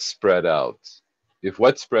spread out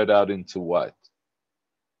into what?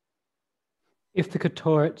 If the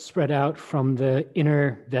Ketoret spread out from the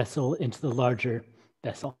inner vessel into the larger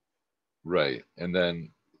vessel. Right. And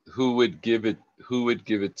then who would give it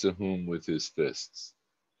to whom with his fists?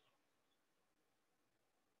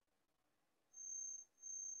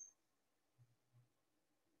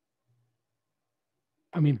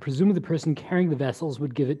 I mean, presumably the person carrying the vessels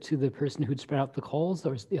would give it to the person who'd spread out the coals,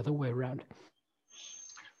 or is it the other way around?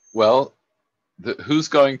 Well, who's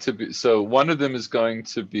going to be, so one of them is going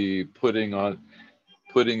to be putting the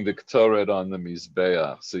Ketoret on the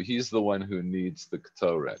Mizbeach. So he's the one who needs the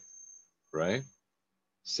Ketoret, right?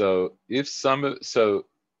 So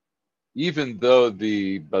even though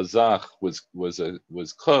the bazach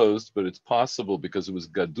was closed, but it's possible because it was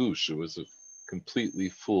gadush, it was completely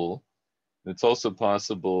full. It's also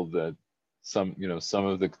possible that some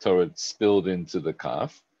of the Torah spilled into the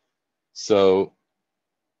kaf. So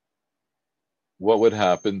what would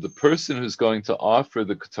happen? The person who's going to offer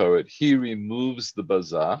the Torah, he removes the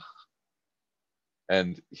bazach,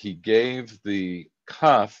 and he gave the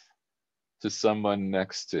kaf to someone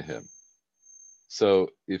next to him. So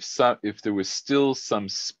if there was still some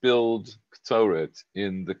spilled Ktoret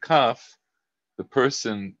in the kaf, the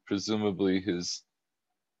person, presumably who's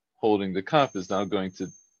holding the kaf, is now going to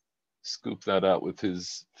scoop that out with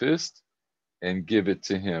his fist and give it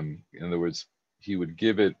to him. In other words, he would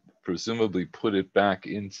give it, presumably put it back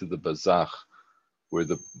into the bazach, where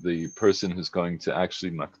the person who's going to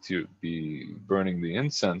actually be burning the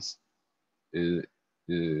incense has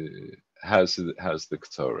the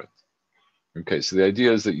Ktoret. Okay, so the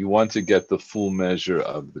idea is that you want to get the full measure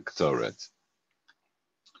of the Ktoret.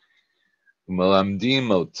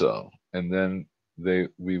 Malamdim oto, and then they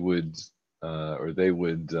would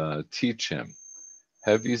teach him.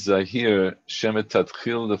 Hevi zahir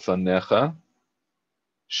shemetatchil lefanecha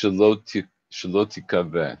shelo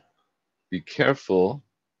tikaveh. Be careful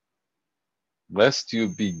lest you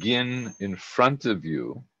begin in front of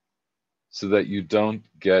you so that you don't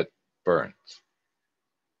get burnt.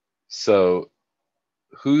 So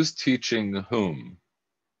who's teaching whom?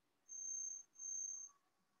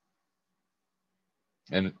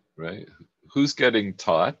 And right, who's getting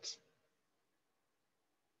taught?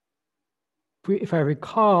 If I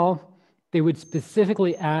recall, they would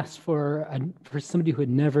specifically ask for somebody who had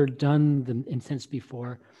never done the incense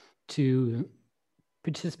before to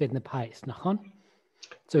participate in the pies. Nachon?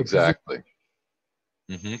 So Exactly.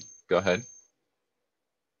 Go ahead.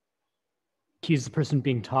 He's the person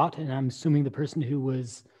being taught, and I'm assuming the person who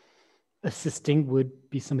was assisting would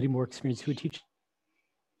be somebody more experienced who would teach.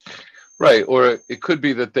 Right, or it could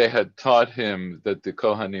be that they had taught him, that the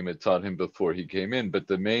Kohanim had taught him before he came in, but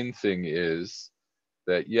the main thing is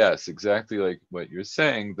that, yes, exactly like what you're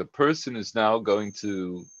saying, the person is now going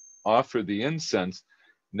to offer the incense,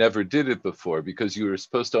 never did it before, because you were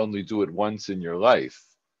supposed to only do it once in your life.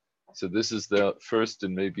 So this is the first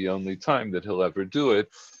and maybe only time that he'll ever do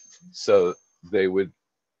it. So they would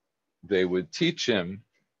teach him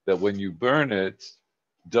that when you burn it,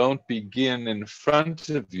 don't begin in front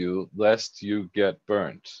of you lest you get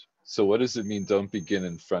burnt. So what does it mean, don't begin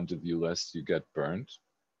in front of you lest you get burnt?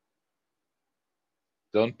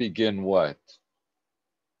 Don't begin what?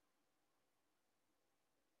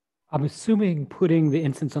 I'm assuming putting the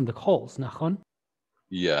incense on the coals, nachon?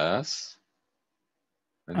 Yes.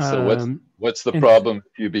 And so what's the problem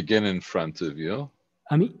if you begin in front of you?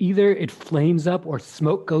 I mean, either it flames up or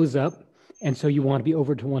smoke goes up, and so you want to be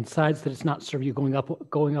over to one side so that it's not sort of you going up,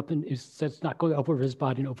 and so it's not going up over his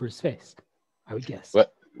body and over his face, I would guess.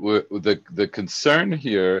 But the concern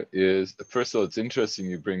here is, first of all, it's interesting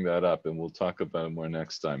you bring that up, and we'll talk about it more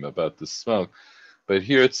next time about the smoke. But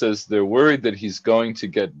here it says they're worried that he's going to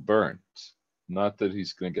get burnt, not that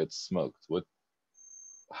he's going to get smoked.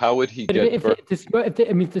 How would he get burnt? If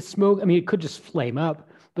the smoke, I mean, it could just flame up,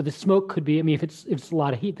 but the smoke could be, I mean, if it's a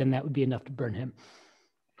lot of heat, then that would be enough to burn him.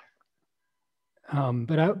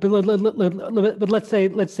 But let's say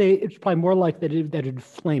it's probably more likely that it'd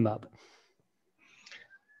flame up.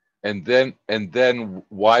 And then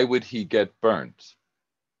why would he get burnt?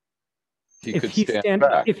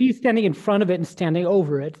 If he's standing in front of it and standing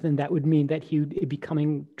over it, then that would mean that he'd be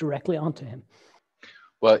coming directly onto him.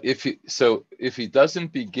 Well, if he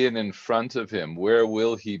doesn't begin in front of him, where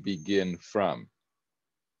will he begin from?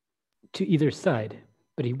 To either side,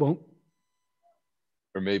 but he won't.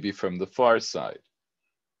 Or maybe from the far side.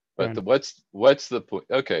 But what's the point?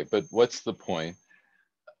 Okay, but what's the point?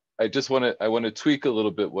 I want to tweak a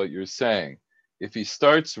little bit what you're saying. If he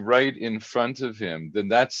starts right in front of him, then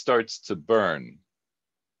that starts to burn.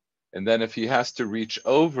 And then if he has to reach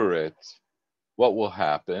over it, what will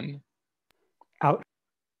happen? Out.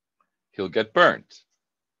 He'll get burnt.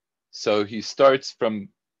 So he starts from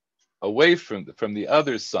away from the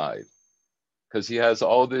other side, because he has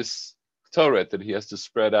all this Torah that he has to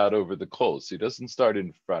spread out over the coals. So he doesn't start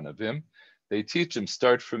in front of him. They teach him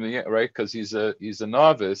start from the right, because he's a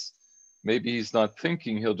novice. Maybe he's not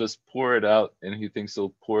thinking, he'll just pour it out, and he thinks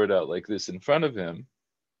he'll pour it out like this in front of him.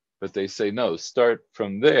 But they say, no, start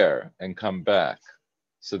from there and come back,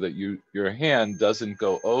 so that your hand doesn't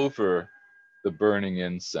go over the burning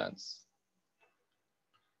incense.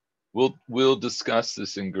 We'll discuss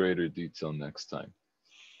this in greater detail next time.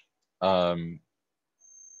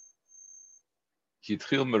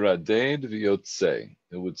 Hitchil meraded v'yotzei.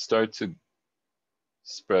 It would start to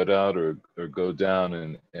spread out or go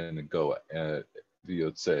down and go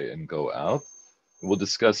v'yotzei and go out. We'll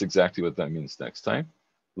discuss exactly what that means next time.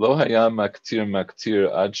 Lo haya maktir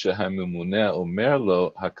ad shehamimune omer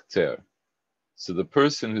lo hakter. So the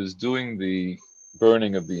person who's doing the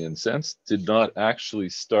burning of the incense did not actually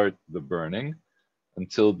start the burning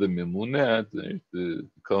until the mimuneh, the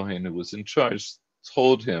Kohen who was in charge,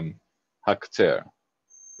 told him, hakter,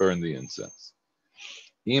 burn the incense.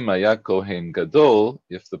 Imaya Kohen Gadol,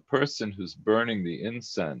 if the person who's burning the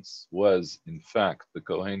incense was in fact the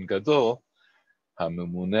Kohen Gadol,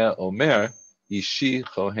 Hamumuneh Omer, Ishi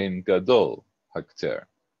Kohen Gadol, Hakter.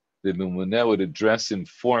 The Mumuneh would address him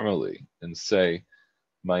formally and say,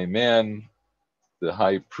 my man, the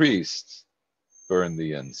high priest, burned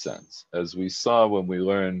the incense. As we saw when we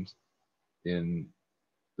learned in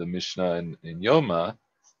the Mishnah in Yoma,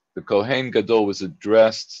 the Kohen Gadol was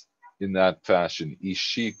addressed in that fashion,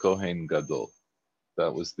 Ishi Kohen Gadol.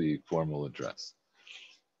 That was the formal address.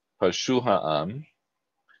 Pashu Ha'am,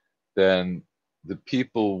 then the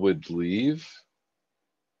people would leave,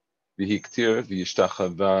 V'hiktir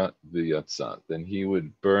v'yishtachava v'yatza. Then he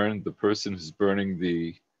would burn, the person who's burning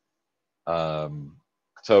the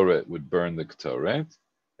Ktoret would burn the Ktoret,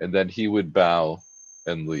 and then he would bow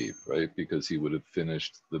and leave, right? Because he would have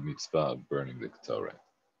finished the mitzvah of burning the Ktoret.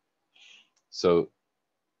 So,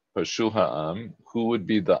 Pashu Ha'am, who would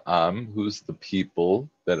be the Am? Who's the people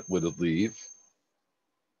that would leave?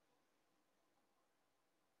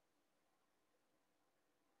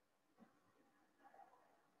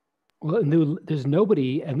 Well, there's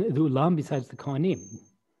nobody in the Ulam besides the Kohanim.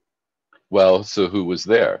 Well, so who was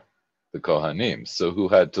there? The Kohanim. So who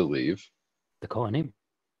had to leave? The Kohanim.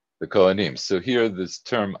 The Kohanim. So here this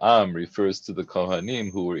term Am refers to the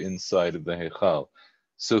Kohanim who were inside of the Heichal.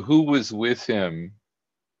 So who was with him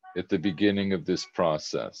at the beginning of this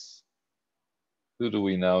process? Who do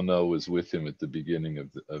we now know was with him at the beginning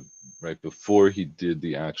of right before he did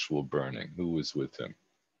the actual burning? Who was with him?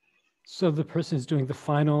 So the person who's doing the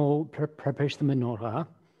final preparation of the menorah,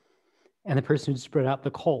 and the person who spread out the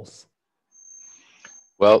coals.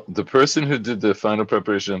 Well, the person who did the final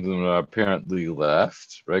preparation of the menorah apparently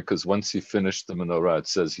left, right? Because once he finished the menorah, it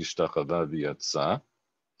says Hishtachava v'yatza.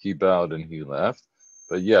 He bowed and he left.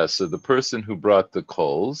 But yeah, so the person who brought the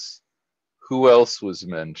coals, who else was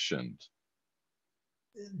mentioned?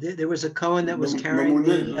 There was a Kohen that was carrying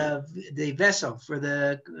the vessel for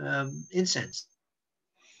the incense.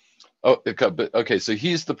 Oh, okay, so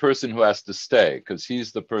he's the person who has to stay because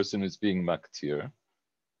he's the person who's being maktir.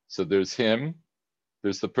 So there's him.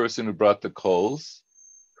 There's the person who brought the coals.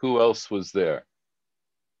 Who else was there?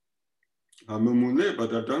 Amamune,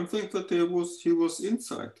 but I don't think that he was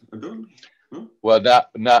inside. I don't know. Well,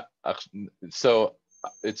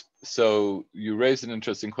 so you raised an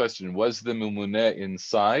interesting question. Was the Mumune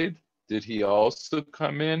inside? Did he also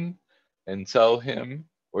come in and tell him,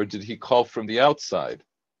 or did he call from the outside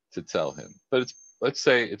to tell him? But let's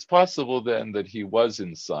say it's possible then that he was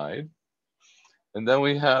inside. And then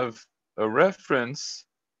we have a reference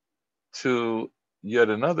to yet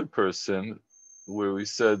another person where we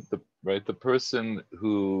said the person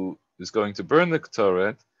who is going to burn the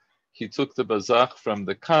Ktoret, he took the bazach from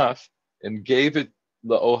the kaf and gave it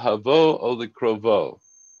la'ohavo o likrovo.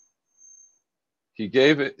 He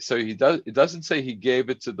gave it, so it doesn't say he gave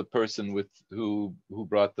it to the person who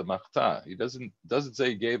brought the machta. He doesn't say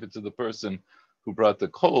he gave it to the person who brought the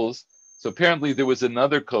coals. So apparently there was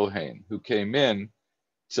another kohen who came in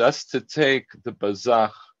just to take the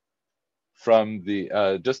bazach from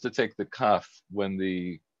just to take the kaf when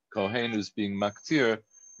the kohen who's being maktir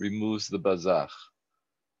removes the bazach.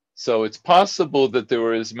 So it's possible that there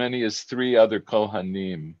were as many as 3 other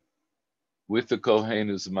kohanim with the kohen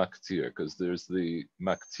who's maktir, because there's the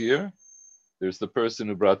maktir, there's the person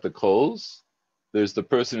who brought the coals, there's the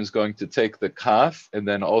person who's going to take the kaf, and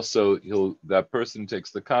then also that person who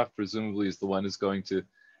takes the kaf presumably is the one who's going to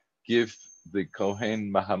give the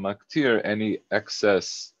kohen mahamaktir any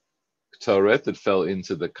excess ktoret that fell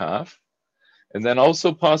into the kaf, and then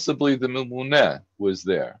also possibly the mumuneh was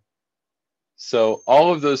there. So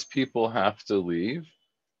all of those people have to leave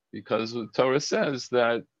because the Torah says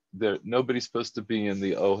that nobody's supposed to be in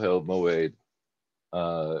the Ohel Moed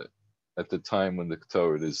at the time when the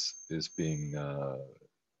Ktoret is being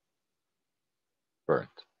burnt.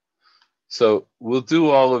 So we'll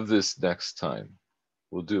do all of this next time.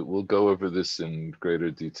 We'll go over this in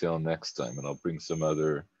greater detail next time, and I'll bring some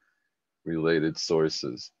other related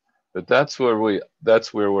sources. But that's where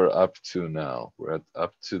we're up to now. We're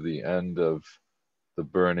up to the end of the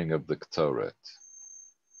burning of the Ktoret.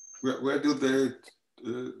 where do they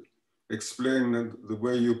explain the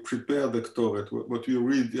way you prepare the Ktoret, what you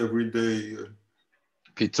read every day?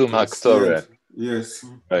 Pitum HaKtoret. Yes.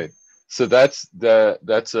 Right. So that's they're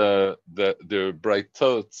bright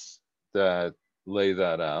totes that lay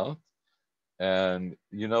that out. And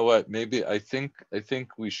you know what? Maybe I think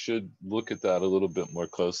we should look at that a little bit more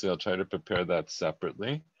closely. I'll try to prepare that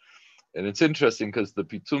separately. And it's interesting because the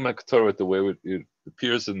Pitum HaKtoret, the way it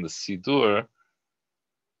appears in the Sidur,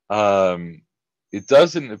 it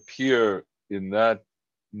doesn't appear in that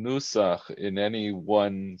nusach in any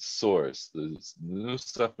one source. The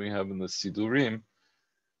nusach we have in the Sidurim,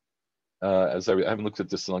 I haven't looked at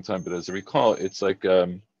this in a long time, but as I recall, it's like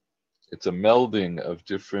it's a melding of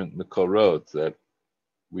different Nikorot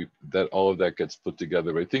that all of that gets put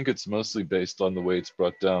together. I think it's mostly based on the way it's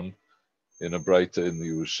brought down in a Braita in the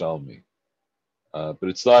Yerushalmi, but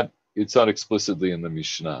it's not explicitly in the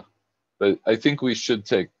Mishnah. But I think we should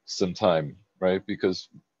take some time, right? Because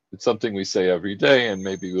it's something we say every day, and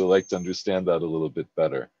maybe we'd like to understand that a little bit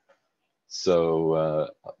better.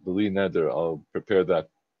 So, B'li Neder, I'll prepare that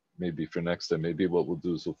maybe for next time. Maybe what we'll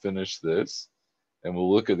do is we'll finish this, and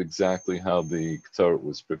we'll look at exactly how the K'taret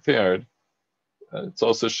was prepared. It's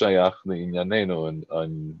also Shayach L'Inyanenu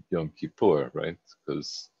on Yom Kippur, right?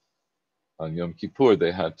 Because on Yom Kippur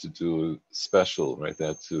they had to do special, right? They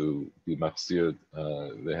had to be machzir.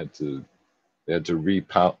 They had to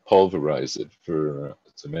repulverize it to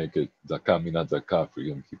make it daka mina daka for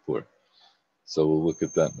Yom Kippur. So we'll look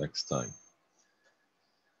at that next time.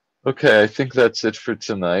 Okay, I think that's it for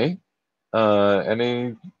tonight.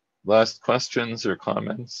 Any last questions or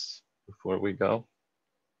comments before we go?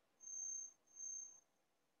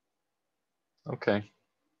 Okay.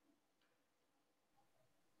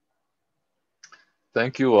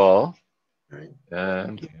 Thank you all. All right.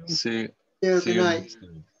 And see Yeah, you next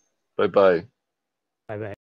time. Bye-bye. Bye bye.